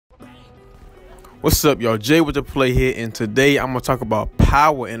What's up, y'all? Jay with the play here, and today I'm gonna talk about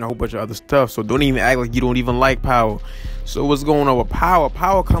Power and a whole bunch of other stuff. So don't even act like you don't even like Power. So what's going on with Power?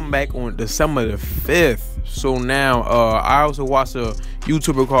 Power come back on December the 5th. So now I also watched a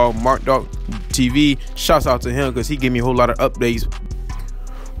YouTuber called Mark Dark TV. Shouts out to him because he gave me a whole lot of updates.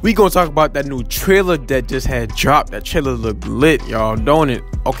 We gonna talk about that new trailer that just had dropped. That trailer look lit, y'all, don't it?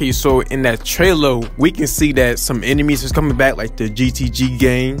 Okay, so in that trailer we can see that some enemies is coming back, like the GTG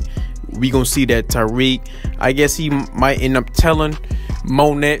gang. We gonna see that Tariq, I guess he might end up telling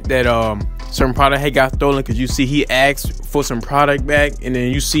Monet that certain product had got stolen, because you see he asked for some product back, and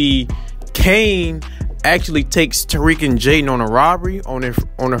then you see Kane actually takes Tariq and Jaden on a robbery on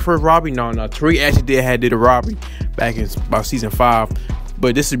the first robbery. No, Tariq actually did a robbery back in about season 5,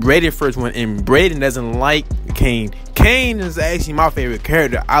 but this is Braden's first one, and Braden doesn't like Kane. Kane is actually my favorite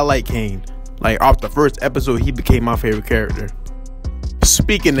character. I like Kane. Like, off the first episode, he became my favorite character.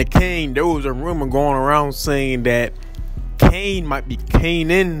 Speaking of Kane, there was a rumor going around saying that Kane might be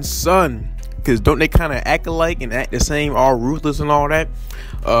Kanan's son, because don't they kind of act alike and act the same, all ruthless and all that?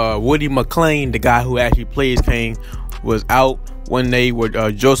 Woody McClain, the guy who actually plays Kane, was out when they were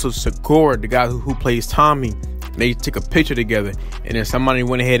Joseph Sikora, the guy who plays Tommy. They took a picture together, and then somebody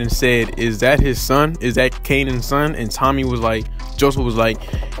went ahead and said, "Is that his son? Is that Kanan's son?" And Tommy was like, Joseph was like,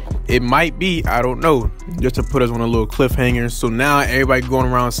 "It might be, I don't know," just to put us on a little cliffhanger. So now everybody going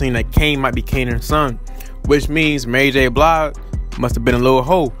around saying that Kane might be Kanan's son, which means Mary J. Blige must have been a little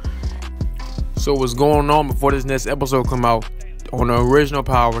hoe. So what's going on before this next episode come out? On the original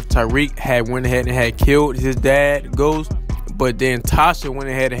Power, Tariq had went ahead and had killed his dad, Ghost, but then Tasha went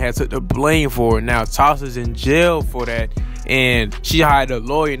ahead and had took the blame for it. Now Tasha's in jail for that, and she hired a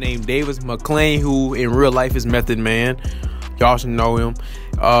lawyer named Davis McClain, who in real life is Method Man. Y'all should know him.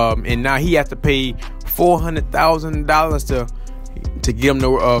 And now he has to pay $400,000 to get him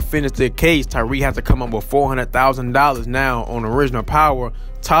to finish the case. Tariq has to come up with $400,000 now. On original Power,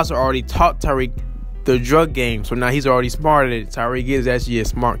 Tasha already taught Tariq the drug game, so now he's already smart at it. Tariq is actually a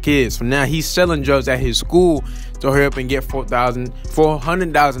smart kid, so now he's selling drugs at his school to hurry up and get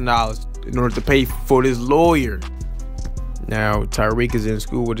 $400,000 in order to pay for this lawyer. Now Tariq is in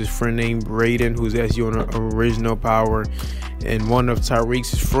school with his friend named Braden, who's actually on the original Power, and one of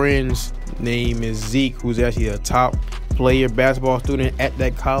Tariq's friends' name is Zeke, who's actually a top player basketball student at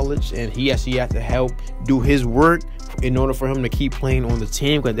that college, and he actually has to help do his work in order for him to keep playing on the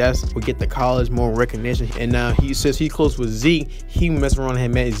team, because that's what get the college more recognition. And now he says he's close with Zeke. He messed around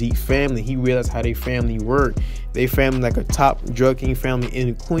and met Zeke's family. He realized how their family work. They family like a top drug king family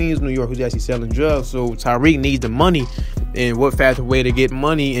in Queens, New York, who's actually selling drugs. So Tariq needs the money, and what faster way to get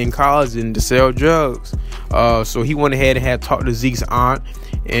money in college than to sell drugs? So he went ahead and had talked to Zeke's aunt,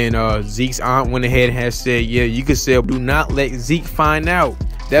 and Zeke's aunt went ahead and had said, "Yeah, you can sell. Do not let Zeke find out."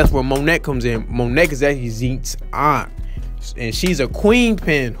 That's where Monet comes in. Monet is actually Zeke's aunt, and she's a queen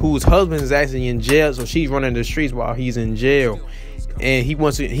pin whose husband is actually in jail, so she's running the streets while he's in jail. And he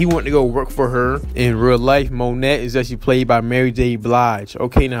wanted to go work for her in real life. Monet is actually played by Mary J. Blige.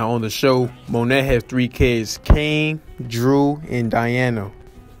 Okay, now on the show, Monet has 3 kids: Kane, Drew, and Diana.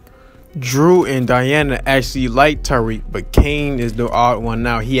 Drew and Diana actually like Tariq, but Kane is the odd one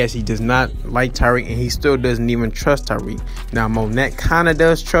now. He actually does not like Tariq, and he still doesn't even trust Tariq. Now Monet kind of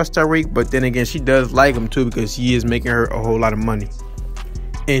does trust Tariq, but then again, she does like him too, because he is making her a whole lot of money.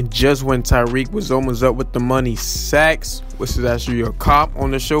 And just when Tariq was almost up with the money, Sax, which is actually a cop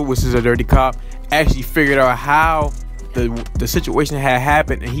on the show, which is a dirty cop, actually figured out how the situation had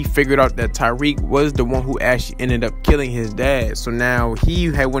happened, and he figured out that Tariq was the one who actually ended up killing his dad. So now he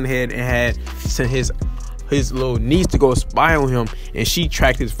had went ahead and had sent his little niece to go spy on him, and she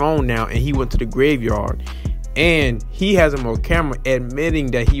tracked his phone down, and he went to the graveyard, and he has him on camera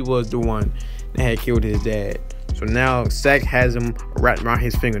admitting that he was the one that had killed his dad. So now Sack has him wrapped around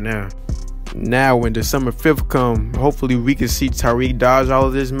his finger now. Now when December 5th come, hopefully we can see Tariq dodge all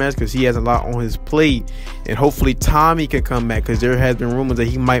of this mess, because he has a lot on his plate. And hopefully Tommy can come back, because there has been rumors that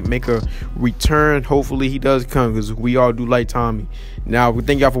he might make a return. Hopefully he does come, because we all do like Tommy. Now we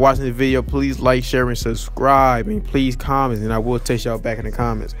thank y'all for watching the video. Please like, share, and subscribe, and please comment, and I will text y'all back in the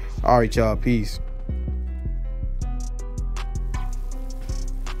comments. Alright, y'all, peace.